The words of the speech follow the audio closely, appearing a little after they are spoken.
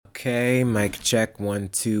Okay, mic check 1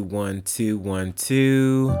 2 1 2 1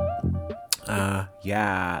 2.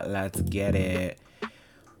 Yeah, let's get it.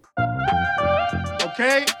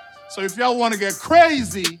 Okay, so if y'all want to get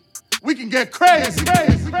crazy, we can get crazy.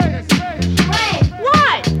 Red.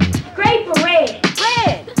 What? Grape or red?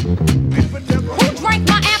 Red. Who drank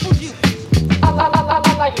my apple juice?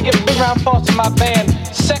 I'd like to give a big round of applause to my band,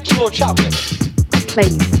 Sexual Chocolate.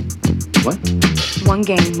 Please. What? One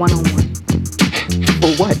game, one-on-one.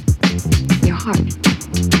 For what? Your heart.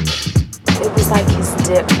 It was like his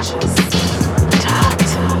dip just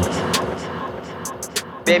talked.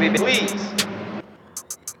 Baby, please.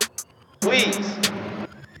 Please.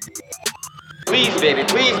 Please, baby,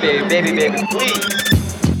 please, baby, please.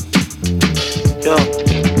 Yo,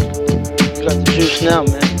 you got the juice now,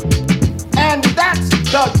 man. And that's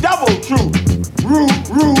the double truth. Roo.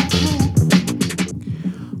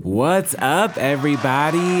 What's up,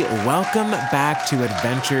 everybody? Welcome back to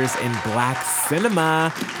Adventures in Black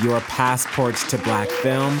Cinema, your passport to black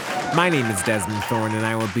film. My name is Desmond Thorne, and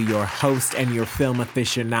I will be your host and your film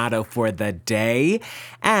aficionado for the day.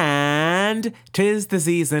 And 'tis the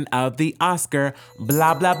season of the Oscar.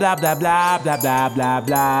 Blah, blah, blah, blah, blah, blah, blah, blah,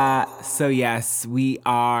 blah. So yes, we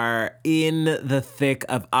are in the thick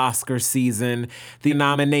of Oscar season. The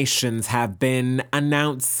nominations have been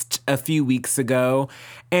announced a few weeks ago,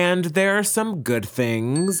 and there are some good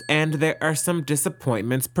things, and there are some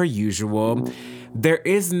disappointments per usual. There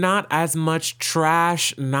is not as much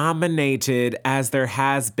trash nominated as there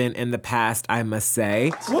has been in the past, I must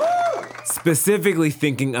say. Specifically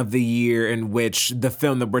thinking of the year in which the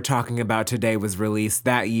film that we're talking about today was released,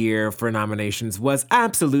 that year for nominations was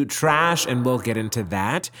absolute trash, and we'll get into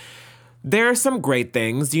that. There are some great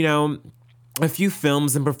things, a few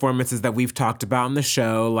films and performances that we've talked about on the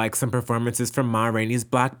show, like some performances from Ma Rainey's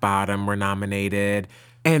Black Bottom were nominated.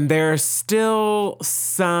 And there are still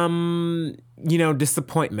some,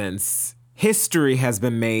 disappointments. History has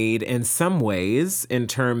been made in some ways in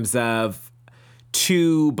terms of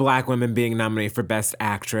 2 black women being nominated for Best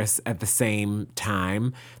Actress at the same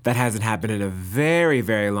time. That hasn't happened in a very,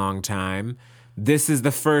 very long time. This is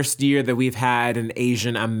the first year that we've had an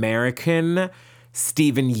Asian American,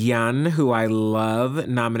 Steven Yeun, who I love,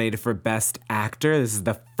 nominated for Best Actor. This is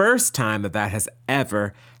the first time that has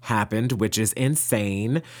ever happened, which is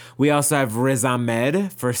insane. We also have Riz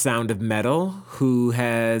Ahmed for Sound of Metal, who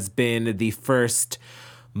has been the first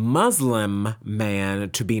Muslim man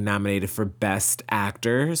to be nominated for Best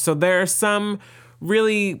Actor. So there are some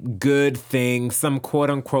really good things, some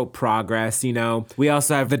quote-unquote progress, We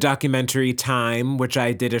also have the documentary Time, which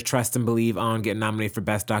I did a Trust and Believe on, get nominated for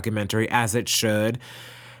Best Documentary, as it should.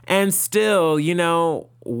 And still,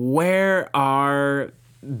 where are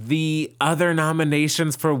the other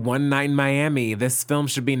nominations for One Night in Miami? This film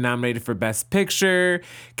should be nominated for Best Picture.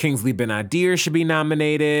 Kingsley Ben-Adir should be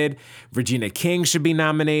nominated. Regina King should be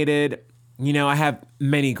nominated. I have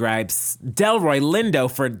many gripes. Delroy Lindo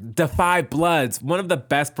for Da 5 Bloods, one of the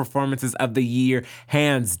best performances of the year,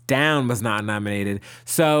 hands down, was not nominated.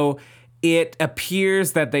 So it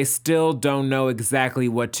appears that they still don't know exactly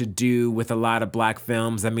what to do with a lot of black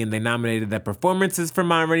films. I mean, they nominated the performances for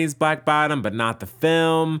Ma Rainey's Black Bottom, but not the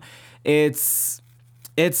film. It's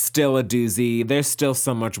still a doozy. There's still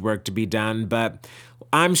so much work to be done, but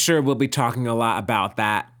I'm sure we'll be talking a lot about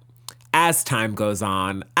that as time goes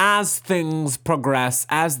on, as things progress,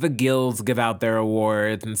 as the guilds give out their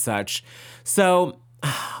awards and such. So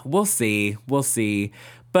we'll see.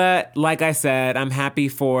 But like I said, I'm happy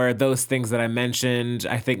for those things that I mentioned.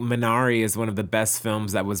 I think Minari is one of the best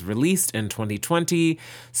films that was released in 2020.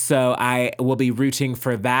 So I will be rooting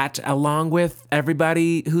for that along with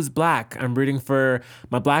everybody who's black. I'm rooting for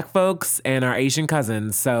my black folks and our Asian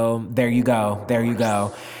cousins. So there you go.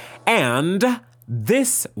 And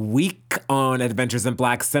this week on Adventures in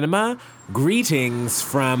Black Cinema, greetings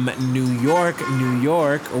from New York, New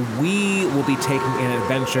York. We will be taking an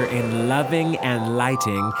adventure in loving and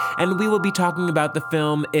lighting, and we will be talking about the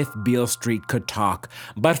film If Beale Street Could Talk.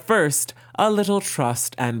 But first, a little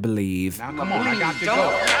trust and believe. Now come on, I got to go.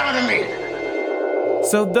 Out of me.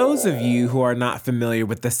 So those of you who are not familiar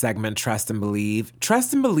with the segment Trust and Believe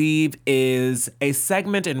is a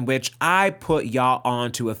segment in which I put y'all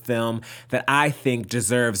onto a film that I think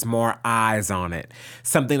deserves more eyes on it.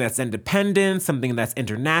 Something that's independent, something that's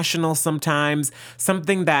international sometimes,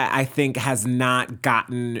 something that I think has not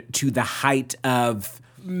gotten to the height of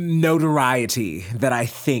notoriety that I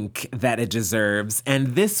think that it deserves.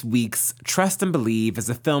 And this week's Trust and Believe is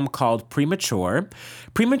a film called Premature.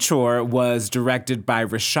 Premature was directed by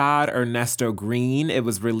Rashad Ernesto Green. It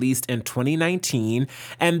was released in 2019.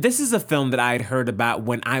 And this is a film that I had heard about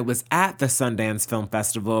when I was at the Sundance Film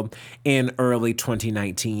Festival in early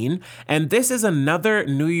 2019. And this is another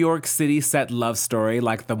New York City set love story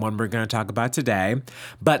like the one we're going to talk about today.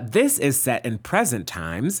 But this is set in present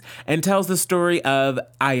times and tells the story of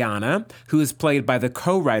Ayanna, who is played by the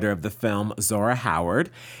co-writer of the film, Zora Howard,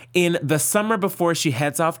 in the summer before she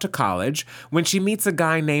heads off to college when she meets a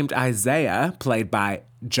guy named Isaiah, played by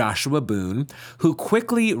Joshua Boone, who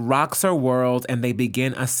quickly rocks her world and they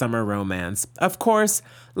begin a summer romance. Of course,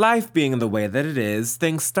 life being the way that it is,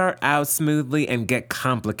 things start out smoothly and get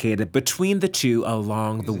complicated between the two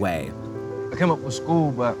along the way. I came up with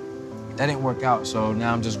school, but that didn't work out, so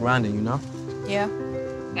now I'm just grinding, you know? Yeah.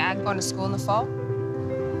 I'm going to school in the fall.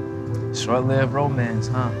 Short-lived romance,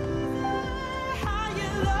 huh?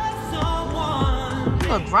 You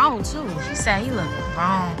look grown, too. She said he looked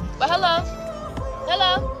grown. But hello.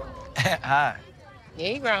 Hello. Hi. Yeah,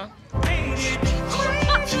 you grown.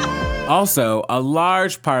 Also, a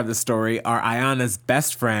large part of the story are Ayanna's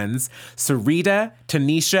best friends, Sarita,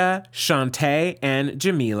 Tanisha, Shantae, and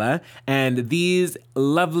Jamila. And these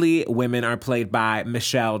lovely women are played by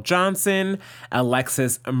Michelle Johnson,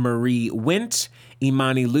 Alexis Marie Wint,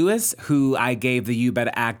 Imani Lewis, who I gave the You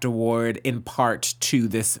Better Act award in part to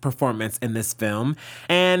this performance in this film,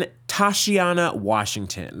 and Tashiana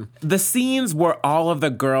Washington. The scenes where all of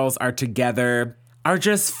the girls are together are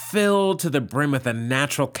just filled to the brim with the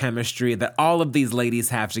natural chemistry that all of these ladies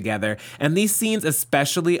have together. And these scenes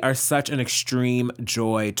especially are such an extreme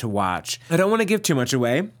joy to watch. I don't want to give too much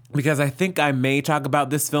away because I think I may talk about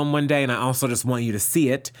this film one day and I also just want you to see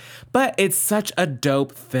it. But it's such a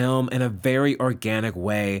dope film in a very organic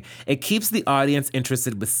way. It keeps the audience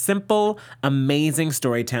interested with simple, amazing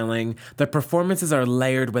storytelling. The performances are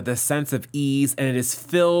layered with a sense of ease and it is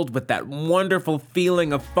filled with that wonderful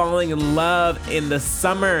feeling of falling in love in the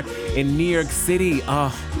summer in New York City.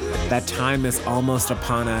 Oh, that time is almost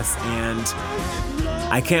upon us and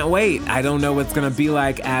I can't wait. I don't know what's gonna be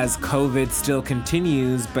like as COVID still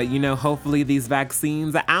continues, but hopefully these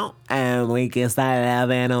vaccines are out and we can start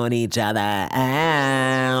loving on each other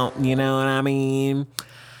out. You know what I mean?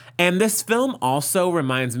 And this film also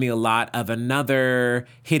reminds me a lot of another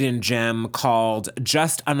hidden gem called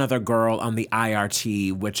Just Another Girl on the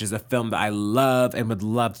IRT, which is a film that I love and would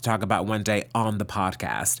love to talk about one day on the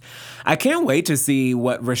podcast. I can't wait to see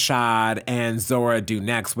what Rashad and Zora do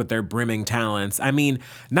next with their brimming talents. I mean,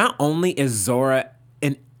 not only is Zora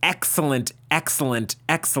an excellent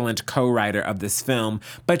co-writer of this film,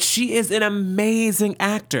 but she is an amazing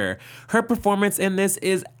actor. Her performance in this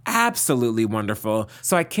is absolutely wonderful,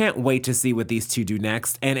 so I can't wait to see what these two do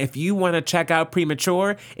next. And if you want to check out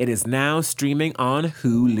Premature, it is now streaming on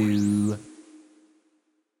Hulu.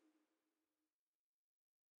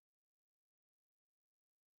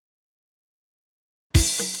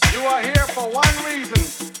 You are here for one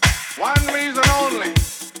reason only.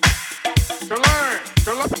 To learn.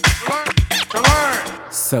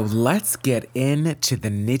 So let's get into the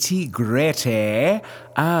nitty-gritty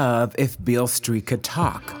of If Beale Street Could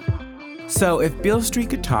Talk. So If Beale Street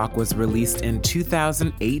Could Talk was released in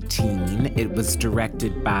 2018. It was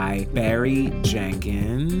directed by Barry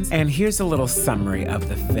Jenkins. And here's a little summary of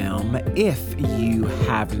the film if you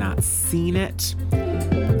have not seen it.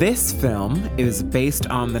 This film is based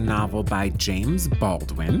on the novel by James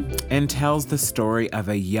Baldwin and tells the story of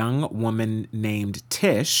a young woman named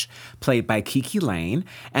Tish, played by Kiki Lane,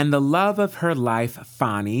 and the love of her life,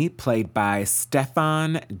 Fonnie, played by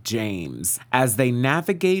Stefan James, as they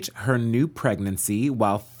navigate her new pregnancy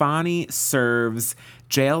while Fonnie serves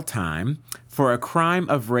jail time for a crime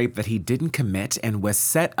of rape that he didn't commit and was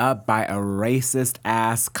set up by a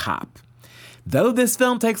racist-ass cop. Though this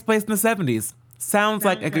film takes place in the 70s, sounds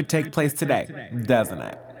like it could take place today, doesn't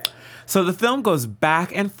it? So the film goes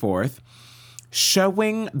back and forth,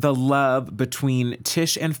 showing the love between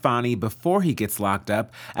Tish and Fonnie before he gets locked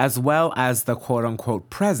up, as well as the quote-unquote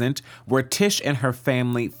present, where Tish and her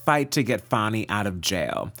family fight to get Fonnie out of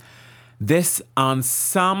jail. This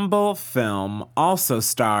ensemble film also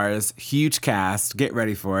stars, huge cast, get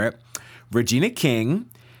ready for it, Regina King,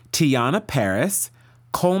 Tiana Paris,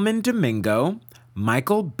 Coleman Domingo,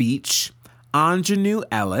 Michael Beach, Anjanou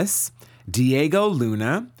Ellis, Diego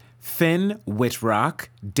Luna, Finn Whitrock,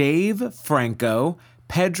 Dave Franco,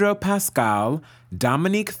 Pedro Pascal,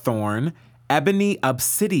 Dominique Thorne, Ebony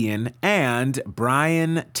Obsidian, and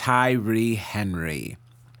Brian Tyree Henry.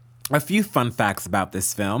 A few fun facts about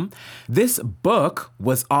this film. This book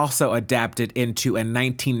was also adapted into a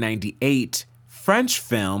 1998 French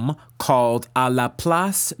film called À la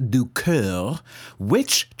place du cœur,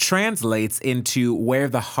 which translates into Where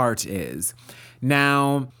the Heart Is.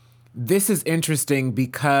 Now, this is interesting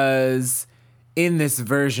because in this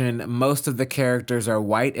version, most of the characters are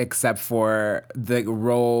white except for the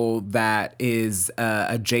role that is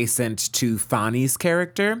adjacent to Fonny's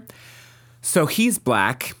character. So he's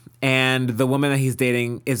black, and the woman that he's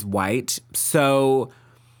dating is white. So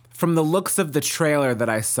from the looks of the trailer that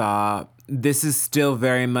I saw, this is still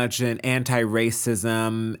very much an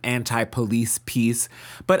anti-racism, anti-police piece,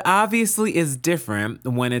 but obviously is different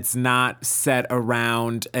when it's not set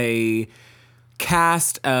around a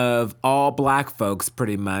cast of all black folks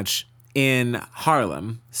pretty much in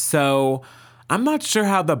Harlem. So I'm not sure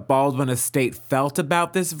how the Baldwin estate felt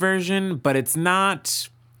about this version, but it's not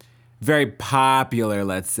very popular,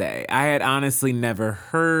 let's say. I had honestly never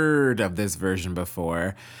heard of this version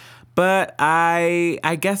before, but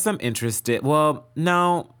I guess I'm interested. Well,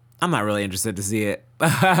 no, I'm not really interested to see it.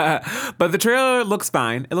 But the trailer looks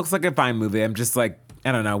fine. It looks like a fine movie. I'm just like,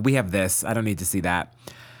 I don't know, we have this. I don't need to see that.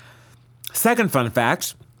 Second fun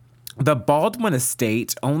fact, the Baldwin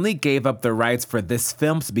estate only gave up the rights for this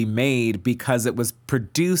film to be made because it was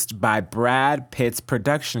produced by Brad Pitt's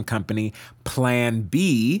production company, Plan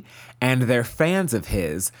B, and they're fans of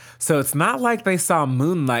his. So it's not like they saw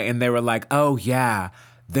Moonlight and they were like, oh yeah,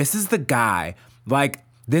 this is the guy. Like,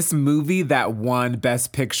 this movie that won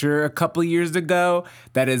Best Picture a couple years ago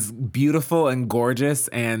that is beautiful and gorgeous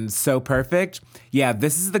and so perfect. Yeah,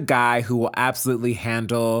 this is the guy who will absolutely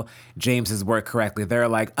handle James's work correctly. They're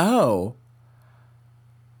like, oh,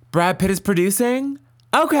 Brad Pitt is producing?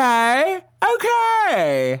 Okay.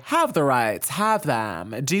 Have the rights, have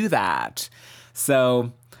them, do that.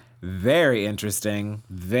 So very interesting.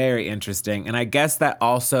 And I guess that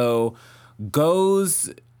also goes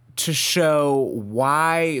to show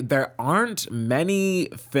why there aren't many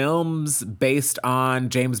films based on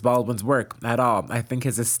James Baldwin's work at all. I think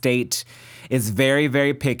his estate is very,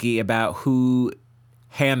 very picky about who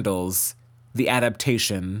handles the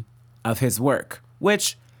adaptation of his work,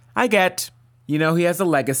 which I get. You know, he has a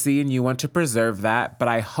legacy and you want to preserve that, but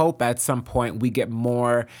I hope at some point we get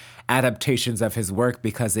more adaptations of his work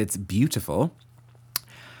because it's beautiful.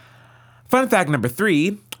 Fun fact number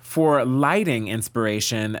 3, for lighting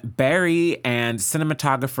inspiration, Barry and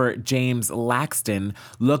cinematographer James Laxton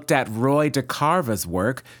looked at Roy DeCarva's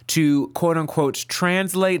work to, quote-unquote,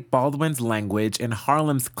 translate Baldwin's language and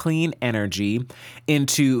Harlem's clean energy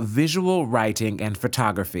into visual writing and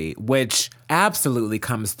photography, which absolutely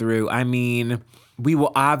comes through. I mean, we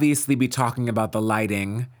will obviously be talking about the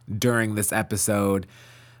lighting during this episode,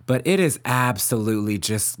 but it is absolutely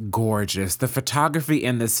just gorgeous. The photography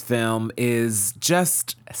in this film is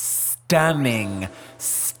just stunning.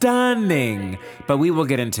 But we will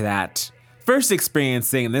get into that. First experience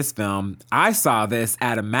seeing this film, I saw this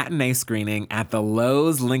at a matinee screening at the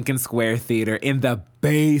Lowe's Lincoln Square Theater in the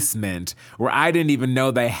basement, where I didn't even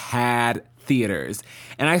know they had theaters.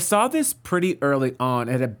 And I saw this pretty early on.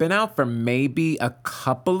 It had been out for maybe a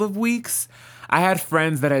couple of weeks. I had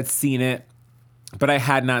friends that had seen it, but I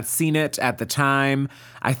had not seen it at the time.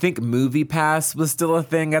 I think MoviePass was still a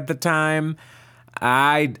thing at the time.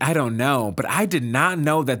 I don't know, but I did not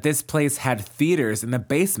know that this place had theaters in the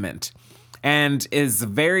basement, and is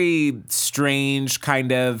very strange,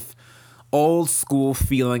 kind of old school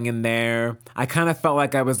feeling in there. I kind of felt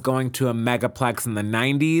like I was going to a megaplex in the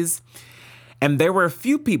 90s. And there were a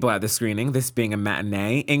few people at the screening, this being a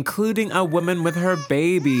matinee, including a woman with her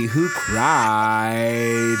baby who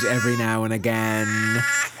cried every now and again.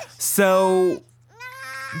 So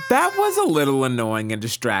that was a little annoying and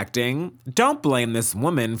distracting. Don't blame this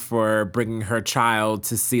woman for bringing her child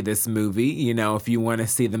to see this movie. You know, if you want to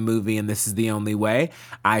see the movie and this is the only way,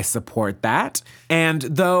 I support that. And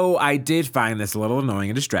though I did find this a little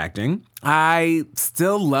annoying and distracting, I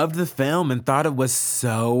still loved the film and thought it was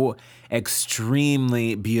so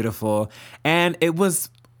extremely beautiful. And it was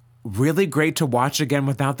really great to watch again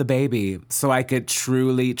without the baby, so I could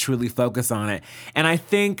truly focus on it. And I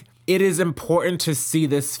think it is important to see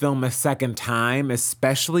this film a second time,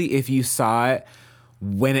 especially if you saw it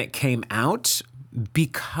when it came out,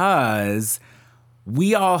 because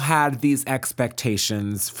we all had these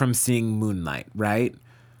expectations from seeing Moonlight, right?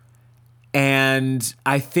 And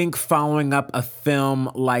I think following up a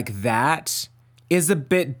film like that is a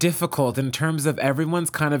bit difficult in terms of everyone's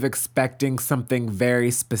kind of expecting something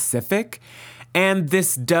very specific. And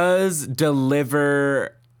this does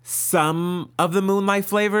deliver some of the Moonlight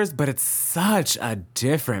flavors, but it's such a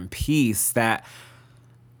different piece that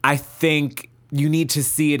I think you need to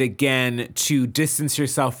see it again to distance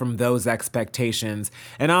yourself from those expectations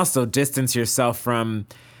and also distance yourself from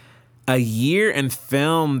a year in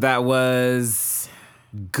film that was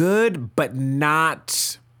good, but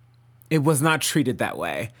it was not treated that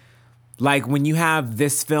way. Like when you have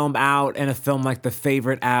this film out and a film like The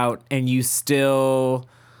Favorite out and you still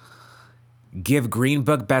give Green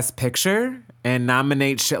Book Best Picture and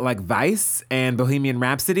nominate shit like Vice and Bohemian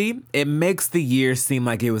Rhapsody, it makes the year seem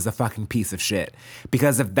like it was a fucking piece of shit.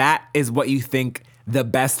 Because if that is what you think the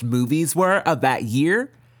best movies were of that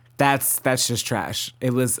year, that's just trash.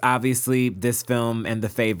 It was obviously this film and The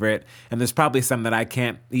Favorite, and there's probably some that I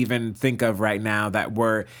can't even think of right now that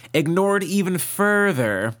were ignored even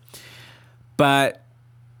further. But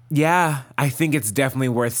yeah, I think it's definitely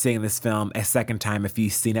worth seeing this film a second time if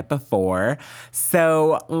you've seen it before.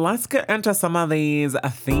 So let's get into some of these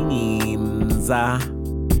themes.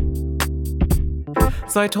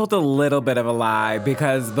 So I told a little bit of a lie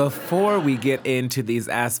because before we get into these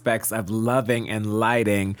aspects of loving and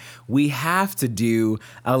lighting, we have to do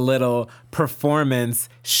a little performance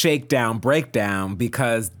shakedown breakdown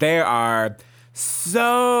because there are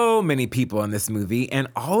so many people in this movie and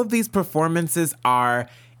all of these performances are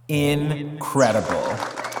incredible.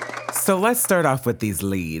 So let's start off with these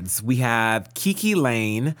leads. We have Kiki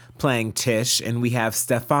Layne playing Tish, and we have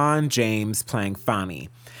Stephan James playing Fonny.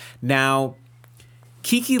 Now,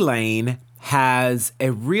 Kiki Layne has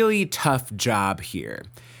a really tough job here.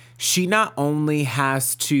 She not only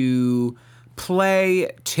has to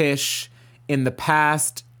play Tish in the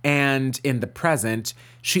past and in the present,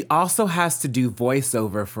 she also has to do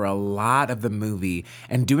voiceover for a lot of the movie.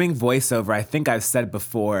 And doing voiceover, I think I've said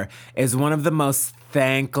before, is one of the most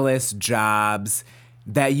thankless jobs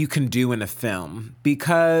that you can do in a film.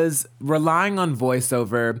 Because relying on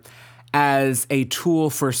voiceover as a tool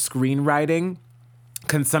for screenwriting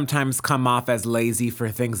can sometimes come off as lazy for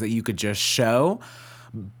things that you could just show.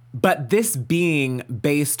 But this being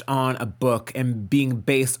based on a book and being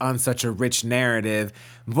based on such a rich narrative,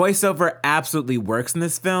 voiceover absolutely works in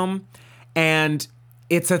this film. And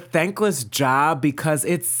it's a thankless job because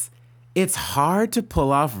it's hard to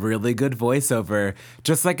pull off really good voiceover,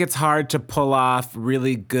 just like it's hard to pull off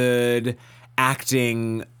really good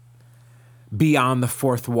acting beyond the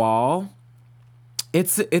fourth wall.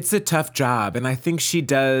 It's a tough job, and I think she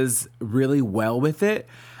does really well with it.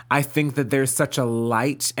 I think that there's such a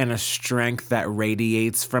light and a strength that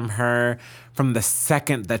radiates from her from the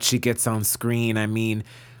second that she gets on screen. I mean,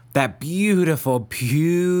 that beautiful,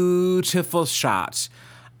 beautiful shot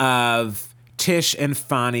of Tish and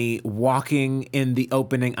Fonny walking in the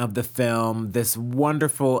opening of the film, this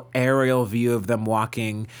wonderful aerial view of them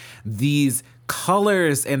walking, these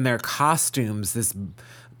colors in their costumes, this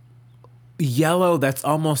yellow that's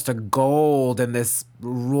almost a gold and this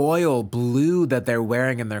royal blue that they're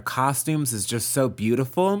wearing in their costumes is just so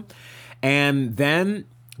beautiful. And then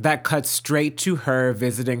that cuts straight to her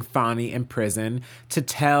visiting Fonny in prison to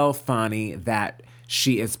tell Fonny that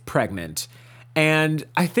she is pregnant. And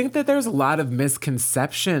I think that there's a lot of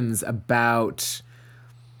misconceptions about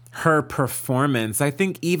her performance. I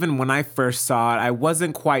think even when I first saw it, I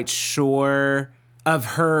wasn't quite sure of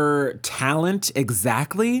her talent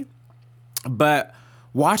exactly. But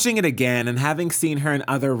watching it again and having seen her in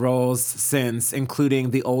other roles since, including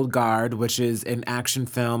The Old Guard, which is an action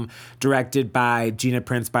film directed by Gina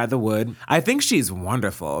Prince Bythewood, I think she's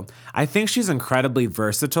wonderful. I think she's incredibly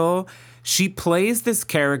versatile. She plays this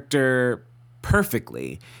character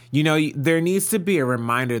perfectly. You know, there needs to be a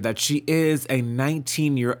reminder that she is a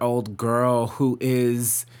 19-year-old girl who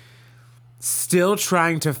is still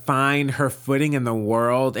trying to find her footing in the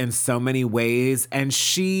world in so many ways, and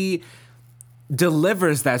she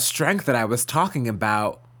delivers that strength that I was talking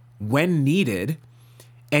about when needed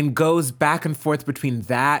and goes back and forth between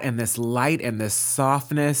that and this light and this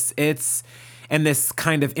softness. And this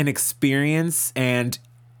kind of inexperience and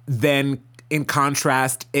then in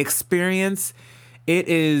contrast, experience.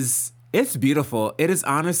 It's beautiful. It is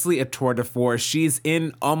honestly a tour de force. She's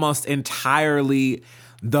in almost entirely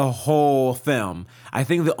the whole film. I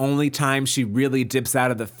think the only time she really dips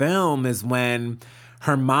out of the film is when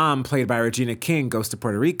her mom, played by Regina King, goes to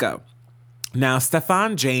Puerto Rico. Now,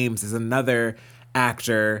 Stephan James is another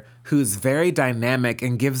actor who's very dynamic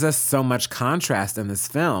and gives us so much contrast in this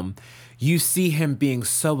film. You see him being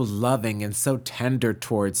so loving and so tender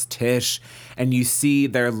towards Tish, and you see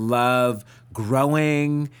their love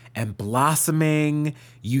growing and blossoming.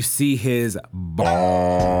 You see his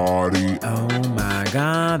body. Oh my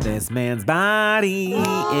God, this man's body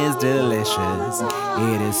is delicious.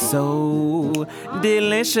 It is so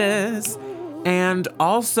delicious. And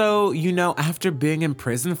also, you know, after being in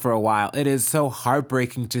prison for a while, it is so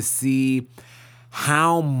heartbreaking to see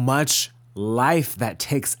how much life that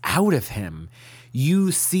takes out of him.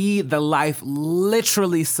 You see the life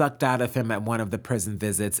literally sucked out of him at one of the prison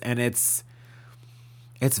visits, and it's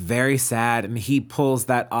very sad, and he pulls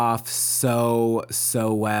that off so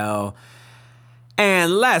well.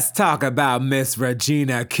 And let's talk about Miss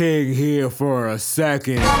Regina King here for a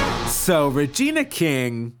second. So Regina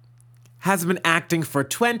King has been acting for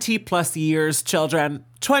 20 plus years, children.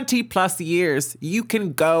 20 plus years. You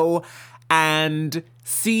can go and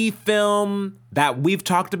see film that we've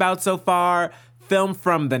talked about so far, film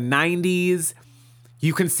from the 90s.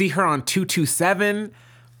 You can see her on 227,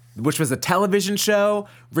 which was a television show.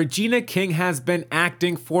 Regina King has been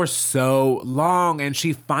acting for so long, and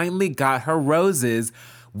she finally got her roses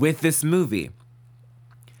with this movie.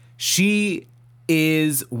 She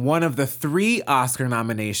is one of the 3 Oscar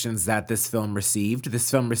nominations that this film received.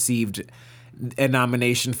 This film received a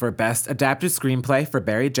nomination for Best Adapted Screenplay for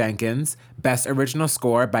Barry Jenkins, Best Original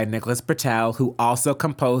Score by Nicholas Britell, who also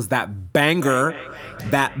composed that banger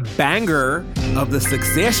of the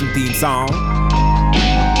Succession theme song.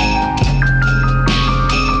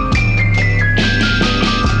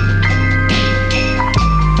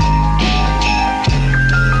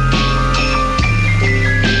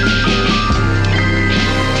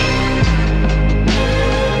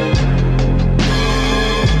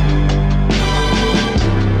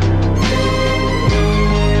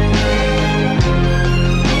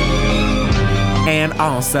 And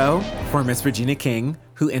also for Miss Regina King,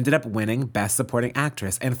 who ended up winning Best Supporting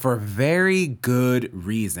Actress, and for very good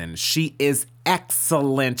reason. She is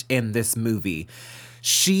excellent in this movie.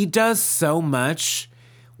 She does so much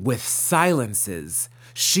with silences.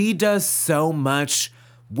 She does so much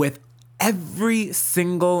with every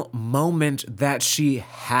single moment that she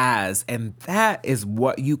has, and that is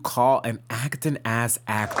what you call an acting ass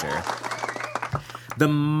actor. The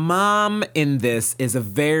mom in this is a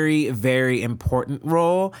very, very important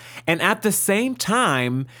role. And at the same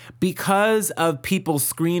time, because of people's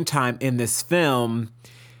screen time in this film,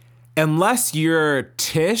 unless you're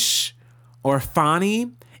Tish or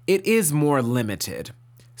Fonny, it is more limited.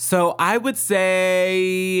 So I would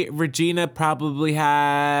say Regina probably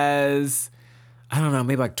has, I don't know,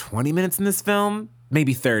 maybe like 20 minutes in this film,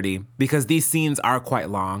 maybe 30, because these scenes are quite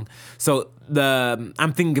long. So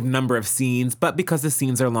I'm thinking of number of scenes, but because the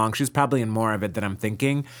scenes are long, she's probably in more of it than I'm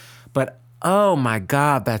thinking. But oh my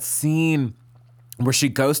God, that scene where she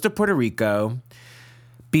goes to Puerto Rico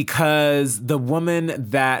because the woman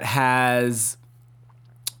that has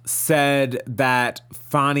said that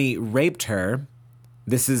Fonny raped her,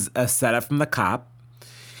 this is a setup from the cop,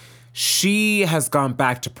 she has gone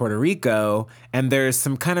back to Puerto Rico, and there's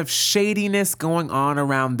some kind of shadiness going on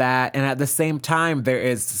around that. And at the same time, there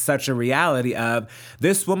is such a reality of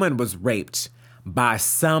this woman was raped by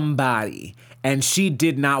somebody, and she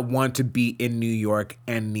did not want to be in New York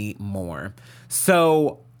anymore.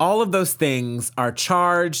 So all of those things are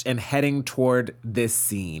charged and heading toward this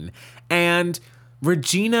scene. And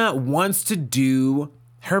Regina wants to do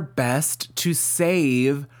her best to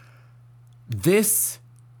save this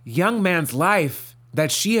young man's life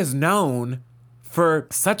that she has known for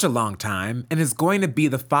such a long time and is going to be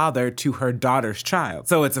the father to her daughter's child.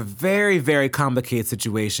 So it's a very, very complicated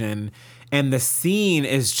situation. And the scene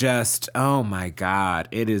is just, oh my God,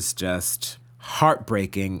 it is just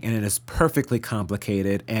heartbreaking, and it is perfectly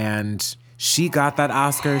complicated. And she got that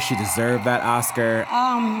Oscar. She deserved that Oscar.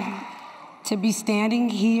 To be standing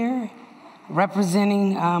here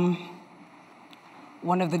representing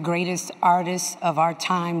one of the greatest artists of our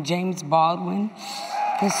time, James Baldwin.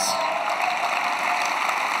 It's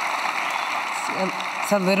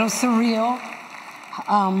a little surreal.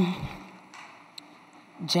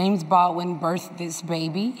 James Baldwin birthed this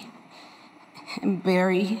baby. And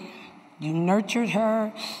Barry, you nurtured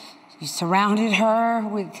her. You surrounded her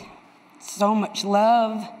with so much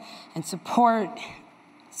love and support.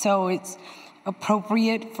 So it's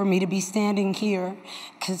appropriate for me to be standing here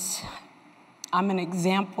because I'm an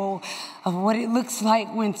example of what it looks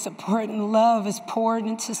like when support and love is poured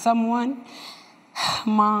into someone.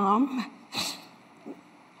 Mom,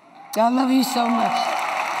 I love you so much.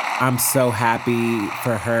 I'm so happy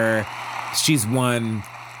for her. She's won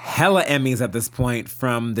hella Emmys at this point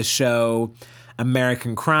from the show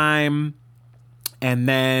American Crime. And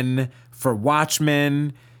then for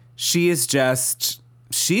Watchmen, she's just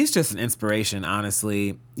an inspiration,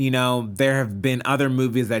 honestly. You know, there have been other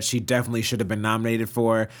movies that she definitely should have been nominated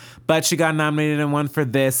for, but she got nominated and won for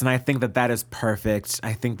this, and I think that that is perfect.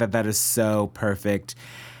 I think that that is so perfect.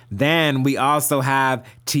 Then we also have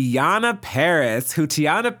Teyonah Parris, who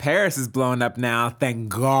Teyonah Parris is blowing up now, thank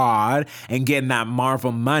God, and getting that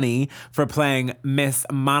Marvel money for playing Miss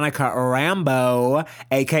Monica Rambeau,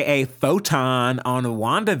 aka Photon, on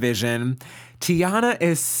WandaVision. Teyonah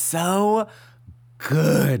is so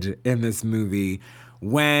good in this movie.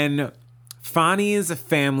 When Fonny's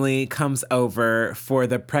family comes over for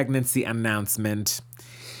the pregnancy announcement,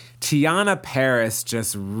 Teyonah Parris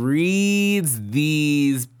just reads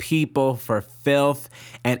these people for filth,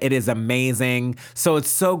 and it is amazing. So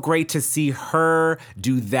it's so great to see her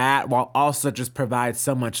do that while also just provide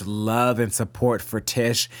so much love and support for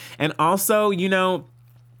Tish. And also, you know,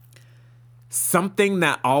 something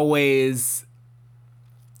that always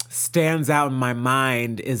stands out in my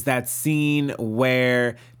mind is that scene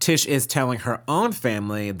where Tish is telling her own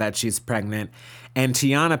family that she's pregnant, and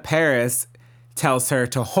Teyonah Parris tells her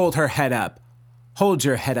to hold her head up. Hold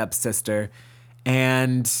your head up, sister.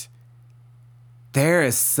 And there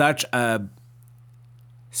is such a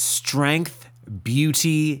strength,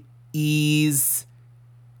 beauty, ease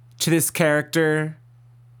to this character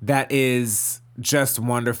that is just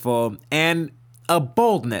wonderful. And a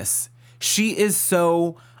boldness. She is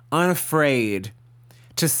so unafraid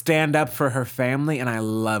to stand up for her family, and I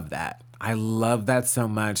love that. I love that so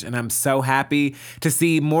much, and I'm so happy to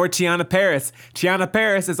see more Teyonah Parris. Teyonah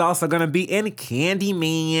Parris is also going to be in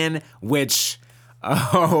Candyman, which,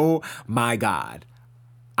 oh my God.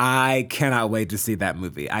 I cannot wait to see that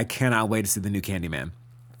movie. I cannot wait to see the new Candyman.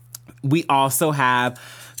 We also have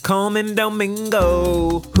Colman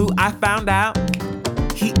Domingo, who I found out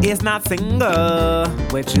he is not single,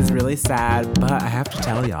 which is really sad, but I have to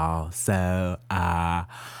tell y'all. So,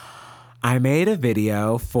 I made a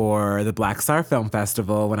video for the Black Star Film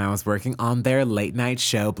Festival when I was working on their late night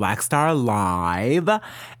show, Black Star Live.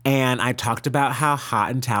 And I talked about how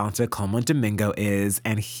hot and talented Colman Domingo is.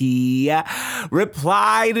 And he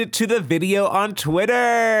replied to the video on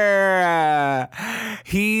Twitter.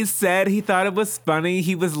 He said he thought it was funny.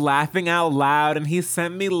 He was laughing out loud, and he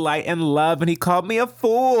sent me light and love, and he called me a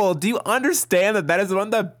fool. Do you understand that that is one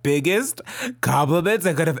of the biggest compliments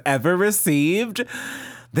I could have ever received?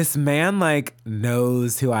 This man, like,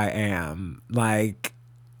 knows who I am. Like,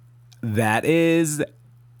 that is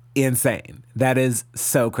insane. That is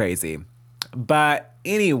so crazy. But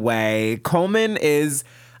anyway, Colman is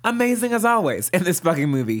amazing as always in this fucking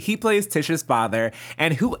movie. He plays Tish's father,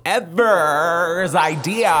 and whoever's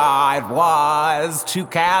idea it was to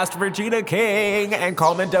cast Regina King and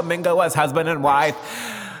Colman Domingo as husband and wife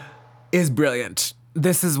is brilliant.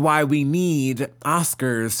 This is why we need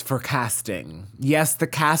Oscars for casting. Yes, the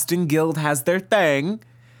casting guild has their thing,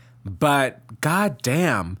 but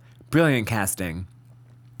goddamn, brilliant casting.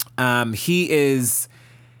 He is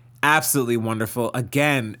absolutely wonderful.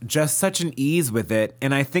 Again, just such an ease with it.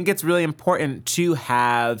 And I think it's really important to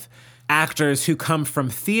have actors who come from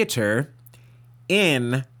theater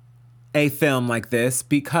in a film like this,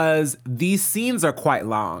 because these scenes are quite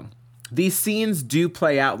long. These scenes do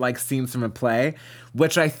play out like scenes from a play,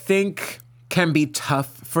 which I think can be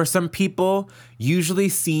tough for some people. Usually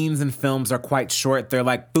scenes in films are quite short. They're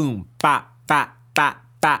like boom, bop, bop, bop,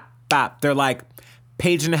 bop, bop. They're like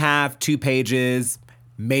page and a half, 2 pages,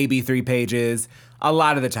 maybe 3 pages. A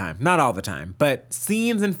lot of the time, not all the time, but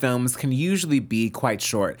scenes in films can usually be quite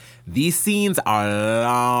short. These scenes are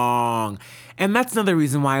long, and that's another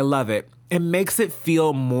reason why I love it. It makes it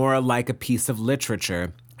feel more like a piece of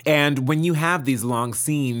literature. And when you have these long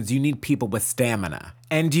scenes, you need people with stamina.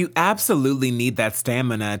 And you absolutely need that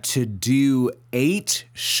stamina to do 8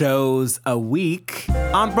 shows a week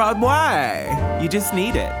on Broadway. You just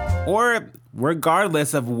need it. Or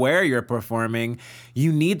regardless of where you're performing,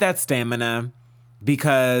 you need that stamina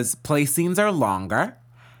because play scenes are longer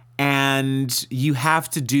and you have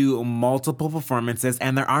to do multiple performances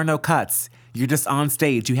and there are no cuts. You're just on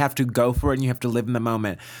stage. You have to go for it and you have to live in the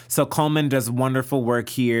moment. So Colman does wonderful work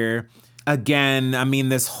here. Again, I mean,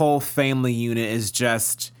 this whole family unit is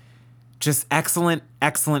just excellent,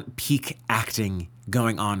 excellent peak acting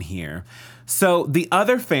going on here. So the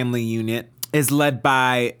other family unit is led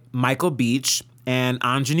by Michael Beach and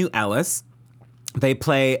Anjanou Ellis. They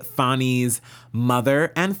play Fonny's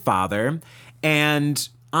mother and father. And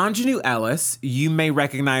Anjanou Ellis, you may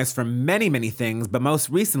recognize from many, many things, but most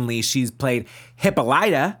recently she's played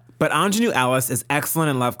Hippolyta. But Anjanou Ellis is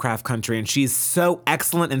excellent in Lovecraft Country, and she's so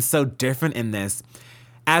excellent and so different in this.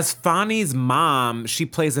 As Fonny's mom, she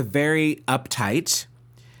plays a very uptight,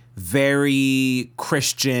 very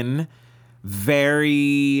Christian,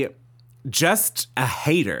 very just a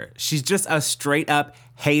hater. She's just a straight up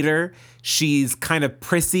hater. She's kind of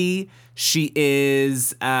prissy. She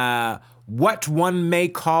is what one may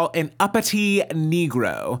call an uppity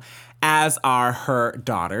Negro, as are her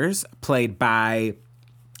daughters, played by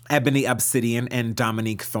Ebony Obsidian and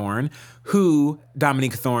Dominique Thorne, who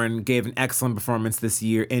Dominique Thorne gave an excellent performance this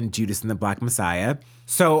year in Judas and the Black Messiah.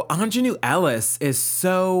 So Aunjanue Ellis is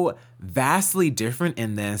so vastly different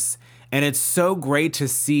in this, and it's so great to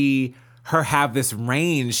see her have this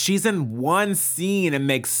range. She's in one scene and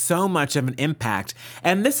makes so much of an impact.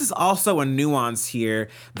 And this is also a nuance here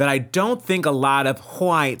that I don't think a lot of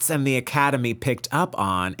whites and the Academy picked up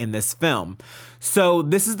on in this film. So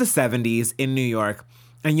this is the 70s in New York,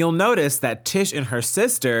 and you'll notice that Tish and her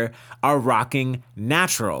sister are rocking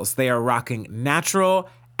naturals. They are rocking natural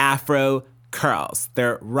Afro curls.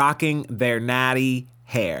 They're rocking their natty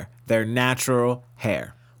hair, their natural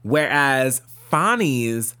hair. Whereas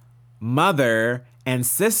Fonny's mother and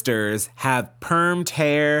sisters have permed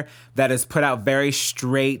hair that is put out very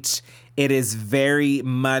straight. It is very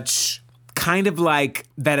much kind of like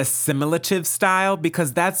that assimilative style,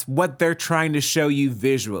 because that's what they're trying to show you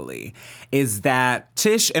visually, is that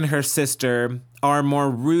Tish and her sister are more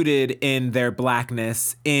rooted in their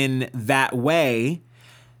blackness in that way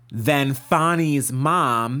than Fonny's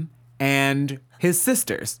mom and his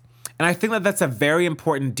sisters. And I think that that's a very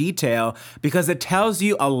important detail because it tells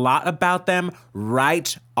you a lot about them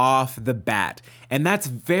right off the bat. And that's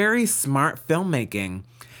very smart filmmaking.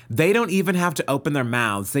 They don't even have to open their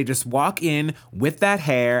mouths. They just walk in with that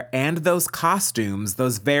hair and those costumes,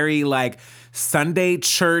 those very like Sunday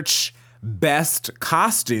church best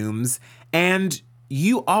costumes, and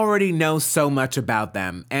you already know so much about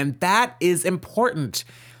them. And that is important.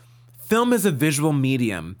 Film is a visual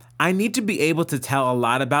medium. I need to be able to tell a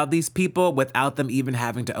lot about these people without them even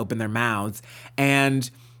having to open their mouths.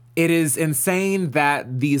 And it is insane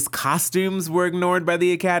that these costumes were ignored by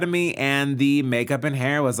the Academy, and the makeup and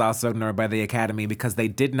hair was also ignored by the Academy because they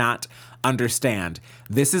did not understand.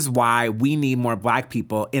 This is why we need more Black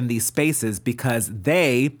people in these spaces, because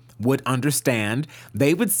they would understand.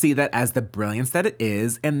 They would see that as the brilliance that it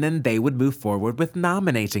is, and then they would move forward with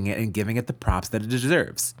nominating it and giving it the props that it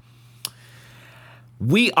deserves.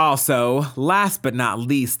 We also, last but not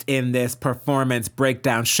least in this performance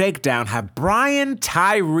breakdown shakedown, have Brian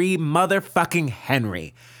Tyree motherfucking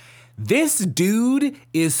Henry. This dude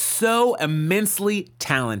is so immensely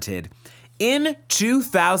talented. In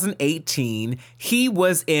 2018, he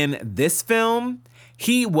was in this film.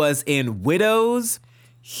 He was in Widows.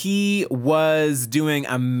 He was doing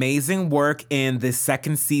amazing work in the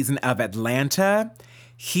second season of Atlanta.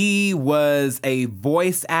 He was a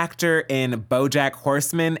voice actor in BoJack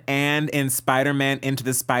Horseman and in Spider-Man Into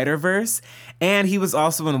the Spider-Verse. And he was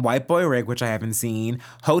also in White Boy Rick, which I haven't seen,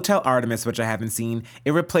 Hotel Artemis, which I haven't seen,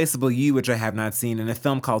 Irreplaceable You, which I have not seen, and a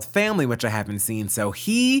film called Family, which I haven't seen. So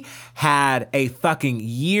he had a fucking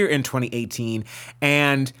year in 2018.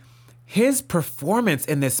 And his performance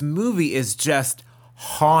in this movie is just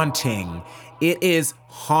haunting. It is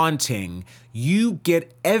haunting. You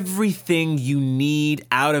get everything you need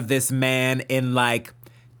out of this man in like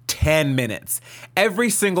 10 minutes. Every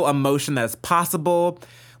single emotion that's possible.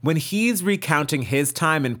 When he's recounting his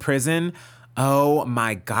time in prison, oh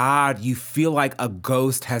my God, you feel like a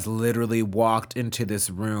ghost has literally walked into this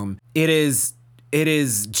room. It is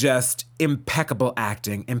just impeccable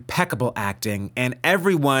acting, and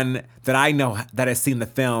everyone that I know that has seen the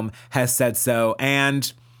film has said so.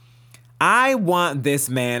 And I want this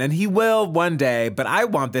man, and he will one day, but I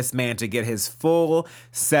want this man to get his full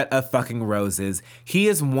set of fucking roses. He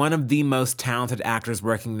is one of the most talented actors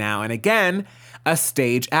working now, and again, a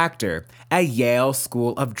stage actor, a Yale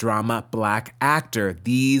School of Drama Black actor.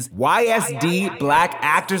 These YSD Black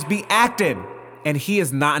actors be acting. And he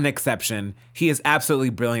is not an exception. He is absolutely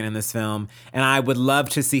brilliant in this film. And I would love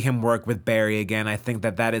to see him work with Barry again. I think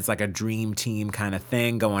that is like a dream team kind of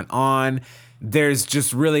thing going on. There's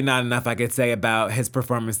just really not enough I could say about his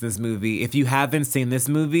performance in this movie. If you haven't seen this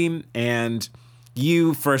movie and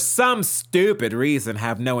you, for some stupid reason,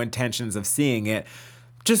 have no intentions of seeing it,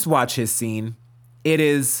 just watch his scene. It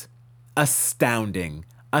is astounding.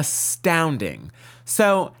 Astounding.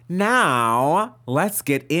 So now let's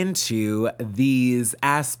get into these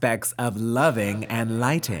aspects of loving and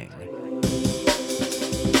lighting.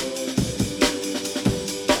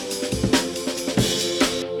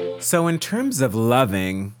 So in terms of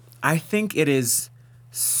loving, I think it is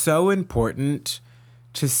so important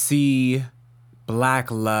to see Black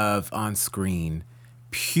love on screen.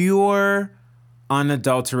 Pure,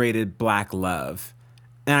 unadulterated Black love.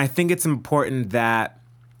 And I think it's important that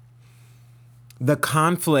the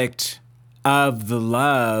conflict of the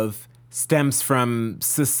love stems from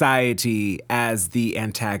society as the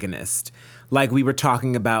antagonist. like we were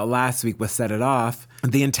talking about last week with Set It Off,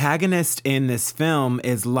 the antagonist in this film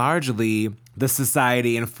is largely the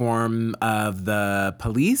society in form of the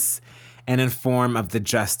police and in form of the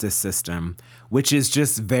justice system, which is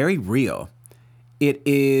just very real. It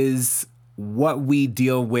is what we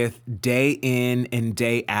deal with day in and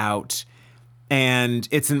day out. And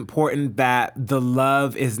it's important that the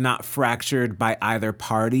love is not fractured by either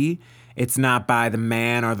party. It's not by the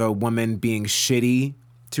man or the woman being shitty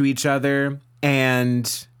to each other.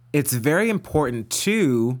 And it's very important,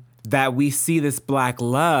 too, that we see this Black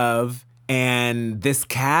love, and this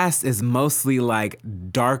cast is mostly like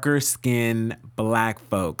darker skinned Black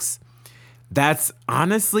folks. That's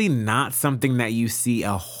honestly not something that you see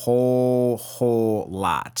a whole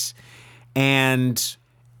lot. And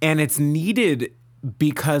it's needed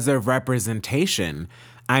because of representation.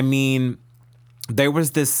 I mean, there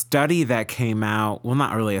was this study that came out, well,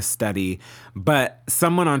 not really a study, but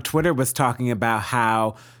someone on Twitter was talking about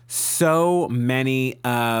how so many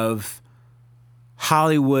of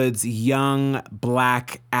Hollywood's young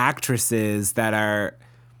Black actresses that are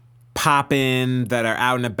popping, that are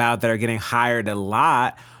out and about, that are getting hired a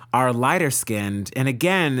lot, are lighter skinned. And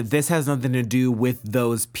again, this has nothing to do with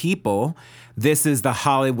those people. This is the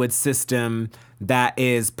Hollywood system that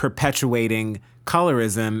is perpetuating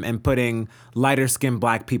colorism and putting lighter skinned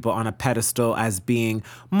Black people on a pedestal as being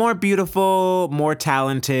more beautiful, more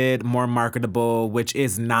talented, more marketable, which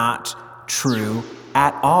is not true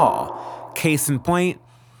at all. Case in point,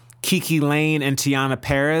 Kiki Layne and Tiana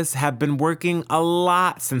Paris have been working a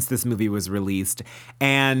lot since this movie was released,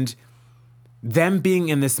 and them being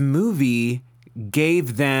in this movie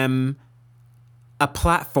gave them a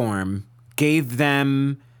platform, gave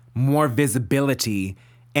them more visibility.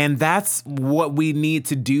 And that's what we need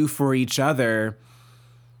to do for each other,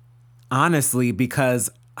 honestly, because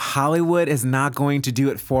Hollywood is not going to do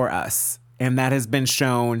it for us. And that has been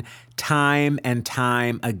shown time and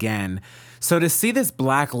time again. So to see this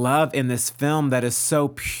Black love in this film that is so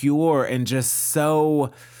pure and just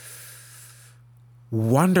so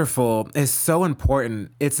wonderful is so important.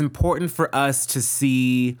 It's important for us to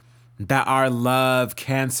see that our love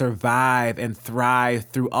can survive and thrive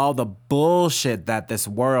through all the bullshit that this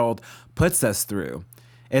world puts us through.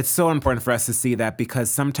 It's so important for us to see that, because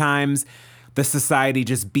sometimes the society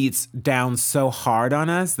just beats down so hard on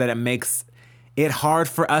us that it makes it hard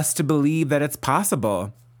for us to believe that it's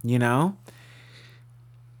possible, you know?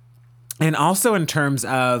 And also in terms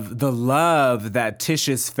of the love that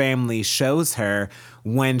Tish's family shows her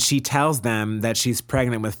when she tells them that she's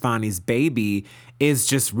pregnant with Fonny's baby is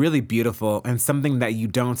just really beautiful, and something that you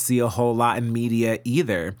don't see a whole lot in media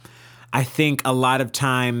either. I think a lot of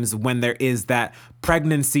times when there is that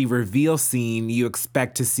pregnancy reveal scene, you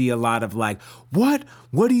expect to see a lot of like, what?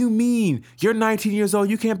 What do you mean? You're 19 years old,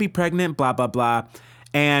 you can't be pregnant, blah, blah, blah.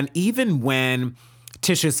 And even when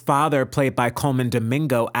Tish's father, played by Coleman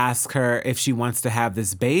Domingo, asks her if she wants to have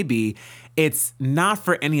this baby, it's not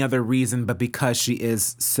for any other reason but because she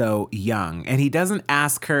is so young. And he doesn't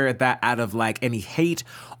ask her that out of like any hate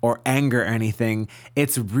or anger or anything.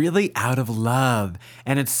 It's really out of love.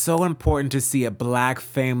 And it's so important to see a Black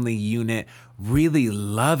family unit really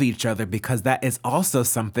love each other, because that is also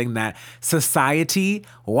something that society,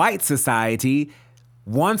 white society,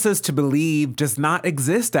 wants us to believe does not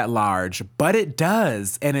exist at large, but it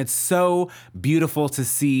does. And it's so beautiful to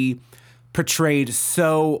see portrayed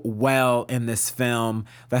so well in this film,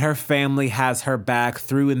 that her family has her back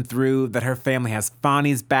through and through, that her family has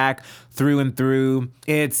Fonny's back through and through.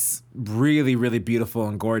 It's really, really beautiful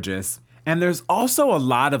and gorgeous. And there's also a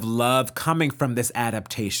lot of love coming from this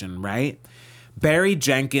adaptation, right? Barry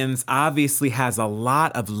Jenkins obviously has a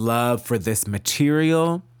lot of love for this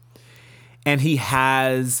material, and he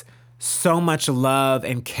has so much love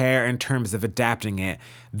and care in terms of adapting it.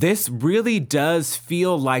 This really does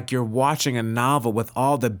feel like you're watching a novel with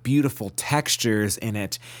all the beautiful textures in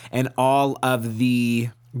it and all of the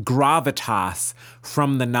gravitas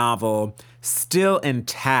from the novel still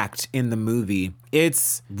intact in the movie.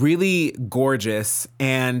 It's really gorgeous,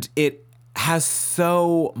 and it has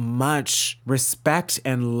so much respect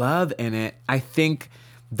and love in it. I think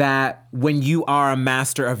that when you are a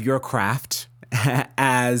master of your craft,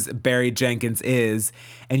 as Barry Jenkins is,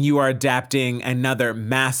 and you are adapting another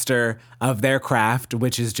master of their craft,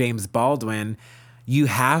 which is James Baldwin, you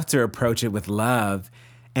have to approach it with love.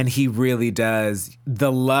 And he really does.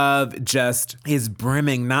 The love just is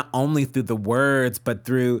brimming, not only through the words, but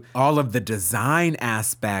through all of the design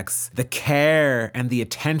aspects. The care and the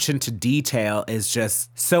attention to detail is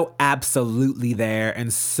just so absolutely there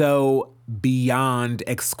and so beyond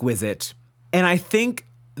exquisite. And I think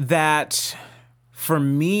that for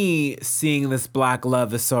me, seeing this Black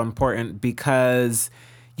love is so important because,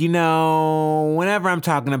 you know, whenever I'm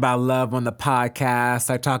talking about love on the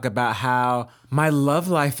podcast, I talk about how my love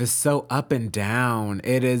life is so up and down.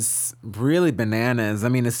 It is really bananas. I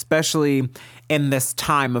mean, especially in this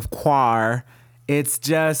time of queer, it's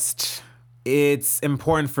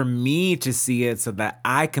important for me to see it so that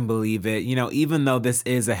I can believe it. You know, even though this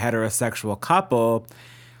is a heterosexual couple,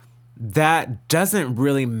 that doesn't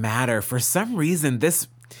really matter. For some reason,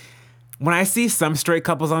 when I see some straight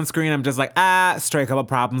couples on screen, I'm just like, straight couple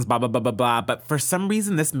problems, blah, blah, blah, blah, blah. But for some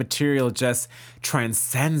reason, this material just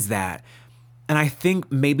transcends that. And I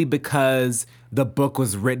think maybe because the book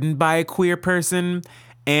was written by a queer person,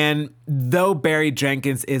 and though Barry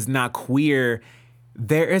Jenkins is not queer,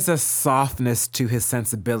 there is a softness to his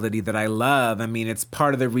sensibility that I love. I mean, it's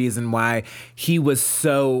part of the reason why he was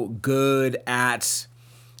so good at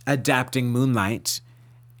adapting Moonlight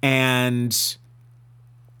and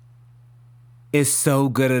is so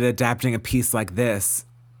good at adapting a piece like this.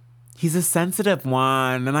 He's a sensitive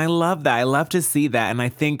one, and I love that. I love to see that, and I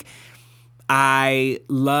think I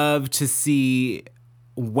love to see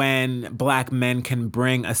when Black men can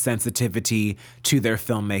bring a sensitivity to their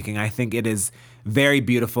filmmaking. I think it is very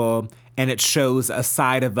beautiful, and it shows a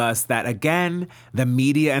side of us that, again, the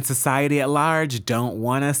media and society at large don't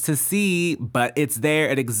want us to see, but it's there,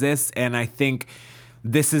 it exists, and I think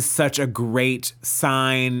this is such a great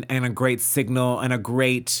sign and a great signal and a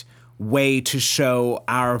great way to show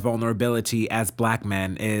our vulnerability as Black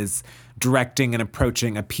men, is directing and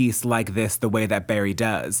approaching a piece like this the way that Barry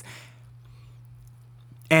does.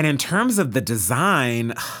 And in terms of the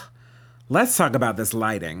design, let's talk about this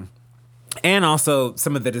lighting and also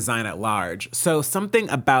some of the design at large. So something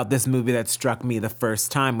about this movie that struck me the first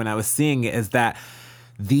time when I was seeing it is that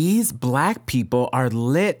these Black people are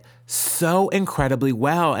lit so incredibly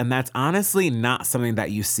well, and that's honestly not something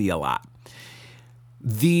that you see a lot.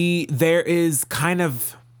 There is kind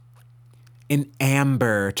of an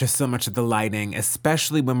amber to so much of the lighting,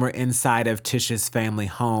 especially when we're inside of Tish's family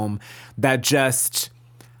home, that just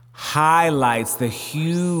highlights the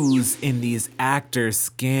hues in these actors'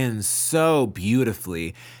 skins so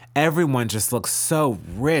beautifully. Everyone just looks so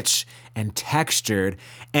rich and textured,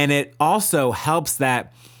 and it also helps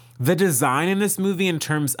that the design in this movie, in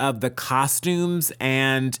terms of the costumes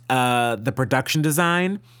and the production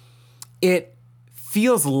design, it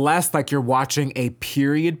feels less like you're watching a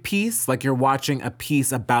period piece, like you're watching a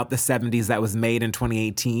piece about the 70s that was made in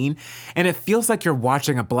 2018. And it feels like you're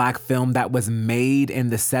watching a Black film that was made in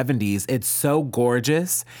the 70s. It's so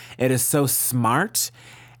gorgeous. It is so smart.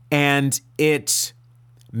 And it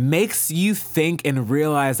makes you think and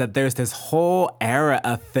realize that there's this whole era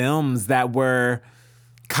of films that were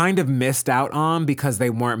kind of missed out on because they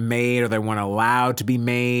weren't made or they weren't allowed to be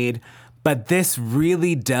made. But this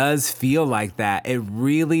really does feel like that. It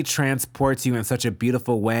really transports you in such a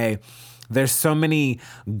beautiful way. There's so many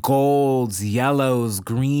golds, yellows,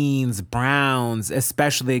 greens, browns,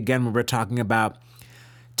 especially again when we're talking about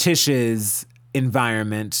Tish's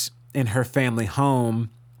environment in her family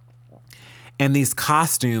home. And these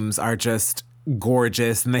costumes are just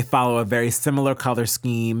gorgeous, and they follow a very similar color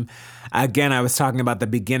scheme. Again, I was talking about the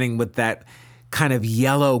beginning with that kind of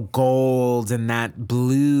yellow gold and that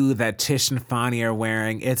blue that Tish and Fonny are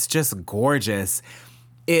wearing. It's just gorgeous.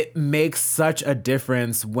 It makes such a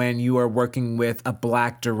difference when you are working with a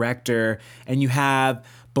Black director and you have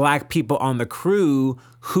Black people on the crew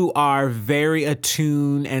who are very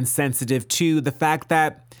attuned and sensitive to the fact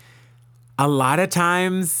that a lot of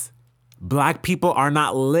times Black people are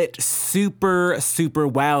not lit super, super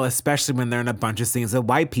well, especially when they're in a bunch of scenes with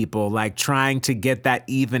white people, like trying to get that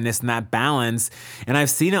evenness and that balance. And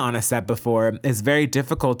I've seen it on a set before. It's very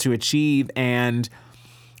difficult to achieve. And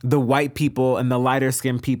the white people and the lighter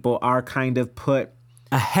skinned people are kind of put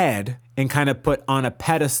ahead and kind of put on a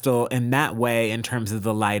pedestal in that way in terms of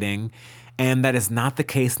the lighting. And that is not the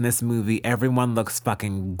case in this movie. Everyone looks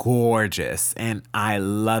fucking gorgeous, and I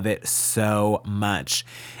love it so much.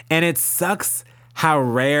 And it sucks how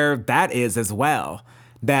rare that is as well,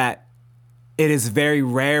 that it is very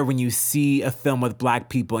rare when you see a film with Black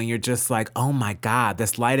people and you're just like, oh my God,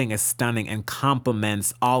 this lighting is stunning and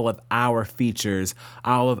complements all of our features,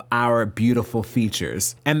 all of our beautiful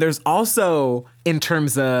features. And there's also, in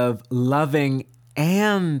terms of loving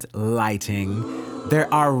and lighting,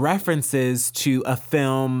 there are references to a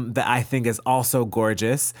film that I think is also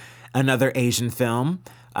gorgeous, another Asian film,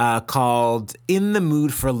 called In the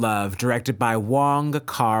Mood for Love, directed by Wong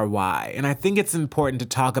Kar-wai. And I think it's important to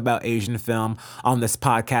talk about Asian film on this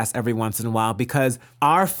podcast every once in a while because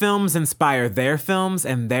our films inspire their films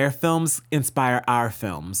and their films inspire our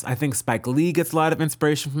films. I think Spike Lee gets a lot of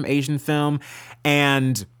inspiration from Asian film,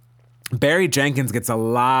 and Barry Jenkins gets a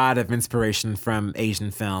lot of inspiration from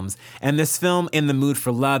Asian films. And this film, In the Mood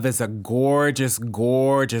for Love, is a gorgeous,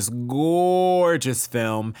 gorgeous, gorgeous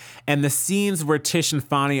film. And the scenes where Tish and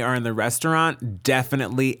Fonny are in the restaurant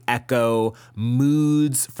definitely echo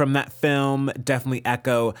moods from that film, definitely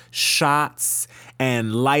echo shots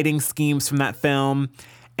and lighting schemes from that film.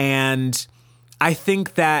 And I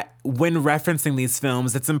think that when referencing these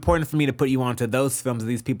films, it's important for me to put you onto those films that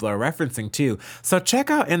these people are referencing too. So check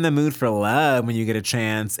out In the Mood for Love when you get a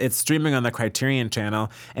chance. It's streaming on the Criterion Channel,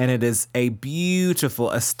 and it is a beautiful,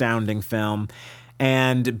 astounding film.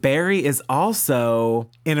 And Barry is also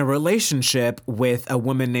in a relationship with a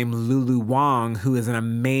woman named Lulu Wang, who is an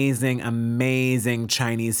amazing, amazing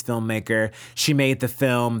Chinese filmmaker. She made the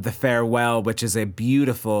film The Farewell, which is a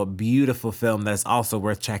beautiful, beautiful film that is also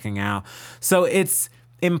worth checking out. So it's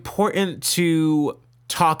important to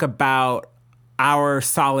talk about our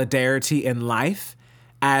solidarity in life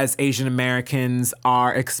as Asian Americans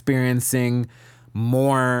are experiencing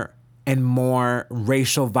more and more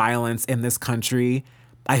racial violence in this country.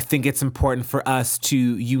 I think it's important for us to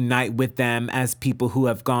unite with them as people who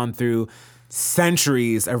have gone through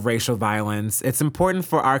centuries of racial violence. It's important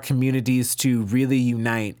for our communities to really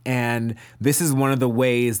unite. And this is one of the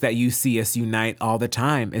ways that you see us unite all the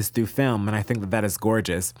time is through film. And I think that that is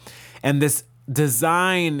gorgeous. And this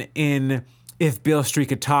design in If Beale Street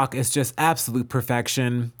Could Talk is just absolute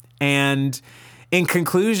perfection. And in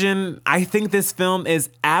conclusion, I think this film is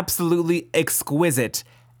absolutely exquisite.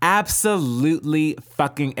 Absolutely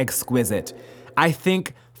fucking exquisite. I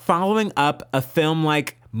think following up a film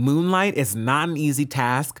like Moonlight is not an easy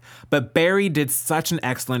task, but Barry did such an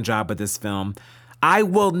excellent job with this film. I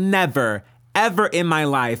will never, ever in my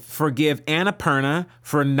life forgive Annapurna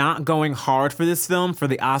for not going hard for this film for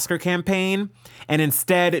the Oscar campaign and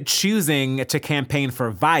instead choosing to campaign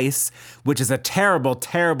for Vice, which is a terrible,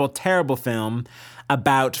 terrible, terrible film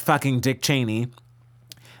about fucking Dick Cheney.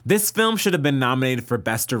 This film should have been nominated for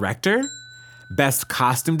Best Director, Best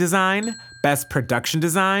Costume Design, Best Production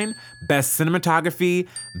Design, Best Cinematography,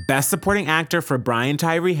 Best Supporting Actor for Brian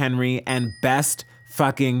Tyree Henry, and Best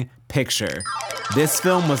fucking Picture. This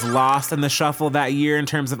film was lost in the shuffle that year in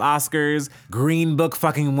terms of Oscars. Green Book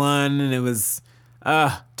fucking won, and it was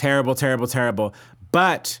terrible, terrible, terrible.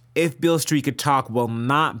 But If Beale Street Could Talk will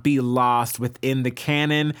not be lost within the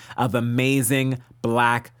canon of amazing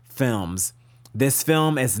Black films. This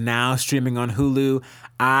film is now streaming on Hulu.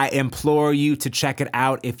 I implore you to check it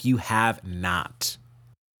out if you have not.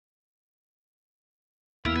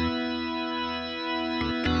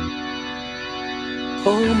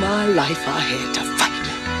 All my life I had to fight.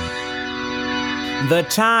 The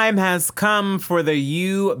time has come for the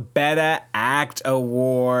You Better Act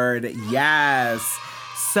Award. Yes.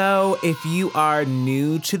 So if you are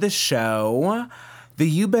new to the show, the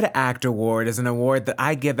You Better Act Award is an award that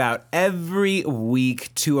I give out every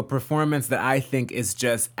week to a performance that I think is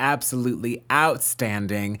just absolutely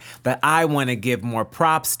outstanding, that I want to give more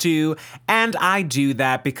props to, and I do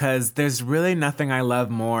that because there's really nothing I love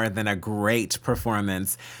more than a great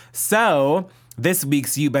performance. So this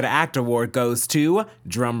week's You Better Act Award goes to,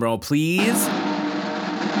 drumroll please,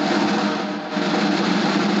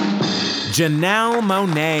 Janelle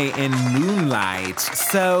Monáe in Moonlight.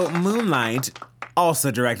 So Moonlight,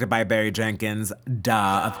 also directed by Barry Jenkins,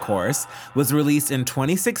 of course, was released in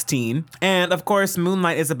 2016. And of course,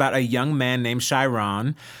 Moonlight is about a young man named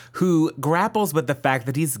Chiron who grapples with the fact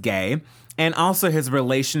that he's gay and also his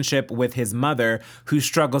relationship with his mother, who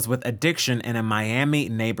struggles with addiction in a Miami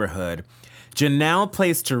neighborhood. Janelle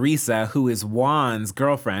plays Teresa, who is Juan's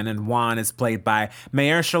girlfriend, and Juan is played by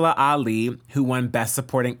Mahershala Ali, who won Best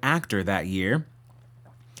Supporting Actor that year.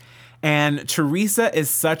 And Teresa is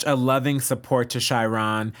such a loving support to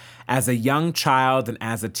Chiron as a young child and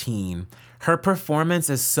as a teen. Her performance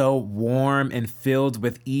is so warm and filled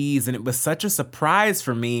with ease, and it was such a surprise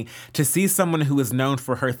for me to see someone who is known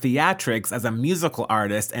for her theatrics as a musical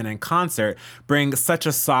artist and in concert bring such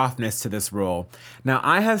a softness to this role. Now,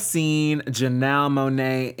 I have seen Janelle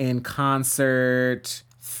Monáe in concert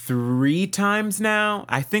 3 times now.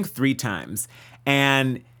 I think 3 times.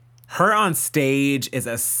 And her on stage is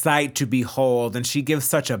a sight to behold, and she gives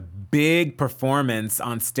such a big performance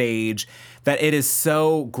on stage that it is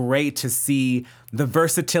so great to see the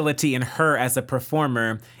versatility in her as a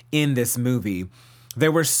performer in this movie.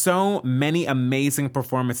 There were so many amazing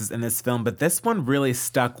performances in this film, but this one really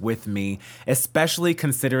stuck with me, especially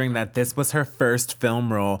considering that this was her first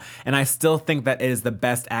film role, and I still think that it is the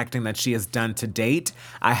best acting that she has done to date.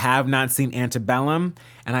 I have not seen Antebellum,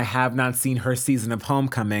 and I have not seen her season of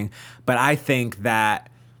Homecoming, but I think that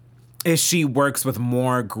if she works with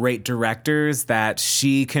more great directors, that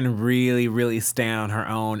she can really, really stand on her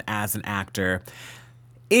own as an actor.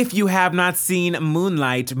 If you have not seen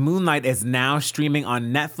Moonlight, Moonlight is now streaming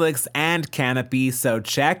on Netflix and Canopy, so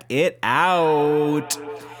check it out.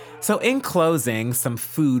 So in closing, some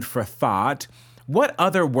food for thought. What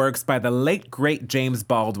other works by the late, great James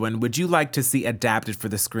Baldwin would you like to see adapted for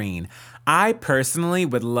the screen? I personally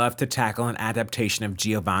would love to tackle an adaptation of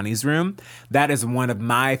Giovanni's Room. That is one of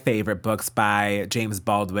my favorite books by James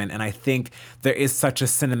Baldwin, and I think there is such a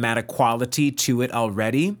cinematic quality to it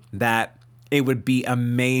already that it would be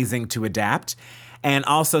amazing to adapt. And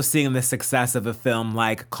also seeing the success of a film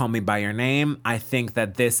like Call Me By Your Name, I think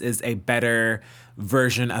that this is a better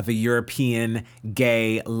version of a European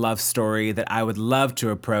gay love story that I would love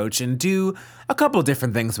to approach and do a couple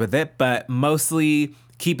different things with it, but mostly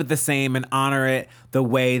keep it the same and honor it the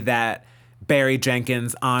way that Barry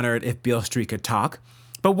Jenkins honored If Beale Street Could Talk.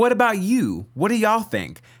 But what about you? What do y'all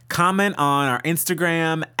think? Comment on our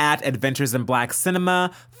Instagram at Adventures in Black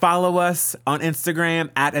Cinema. Follow us on Instagram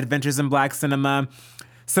at Adventures in Black Cinema.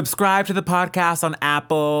 Subscribe to the podcast on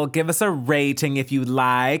Apple. Give us a rating if you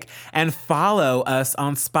like. And follow us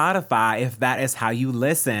on Spotify if that is how you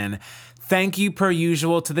listen. Thank you, per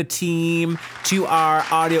usual, to the team, to our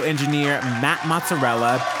audio engineer, Matt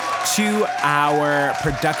Mozzarella, to our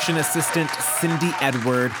production assistant, Cindy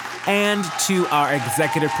Edward, and to our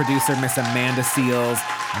executive producer, Miss Amanda Seals.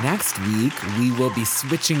 Next week, we will be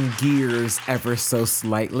switching gears ever so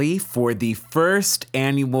slightly for the first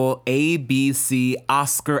annual ABC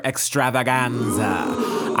Oscar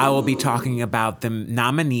Extravaganza. I will be talking about the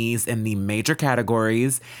nominees in the major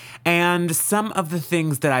categories and some of the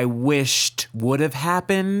things that I wished would have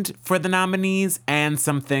happened for the nominees and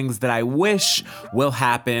some things that I wish will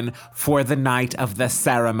happen for the night of the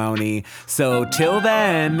ceremony. So till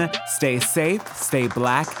then, stay safe, stay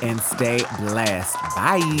black, and stay blessed.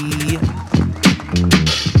 Bye.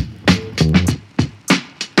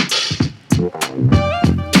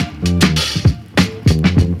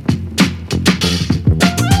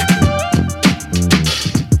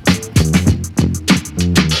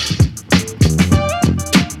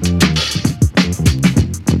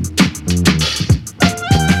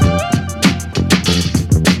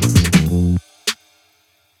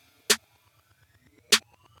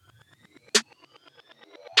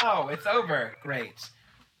 Oh, it's over. Great.